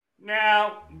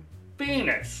Now,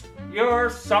 Venus, you're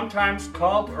sometimes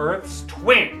called Earth's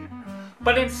twin,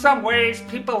 but in some ways,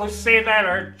 people who say that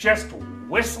are just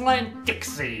whistling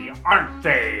Dixie, aren't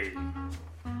they?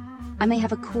 I may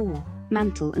have a core,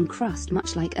 mantle, and crust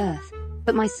much like Earth,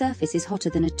 but my surface is hotter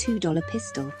than a $2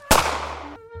 pistol.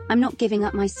 I'm not giving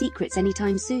up my secrets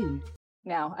anytime soon.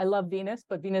 Now, I love Venus,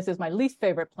 but Venus is my least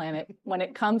favorite planet when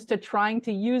it comes to trying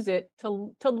to use it to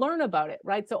learn about it,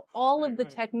 right? So all of the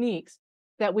techniques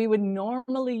that we would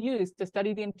normally use to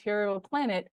study the interior of a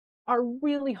planet are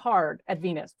really hard at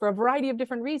Venus for a variety of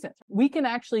different reasons. We can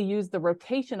actually use the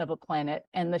rotation of a planet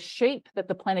and the shape that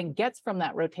the planet gets from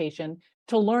that rotation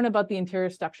to learn about the interior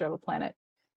structure of a planet.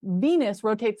 Venus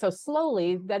rotates so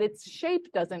slowly that its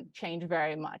shape doesn't change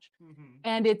very much.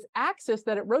 And its axis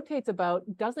that it rotates about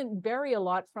doesn't vary a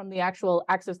lot from the actual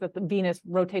axis that the Venus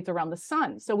rotates around the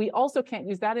sun. So we also can't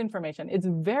use that information. It's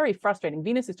very frustrating.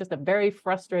 Venus is just a very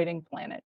frustrating planet.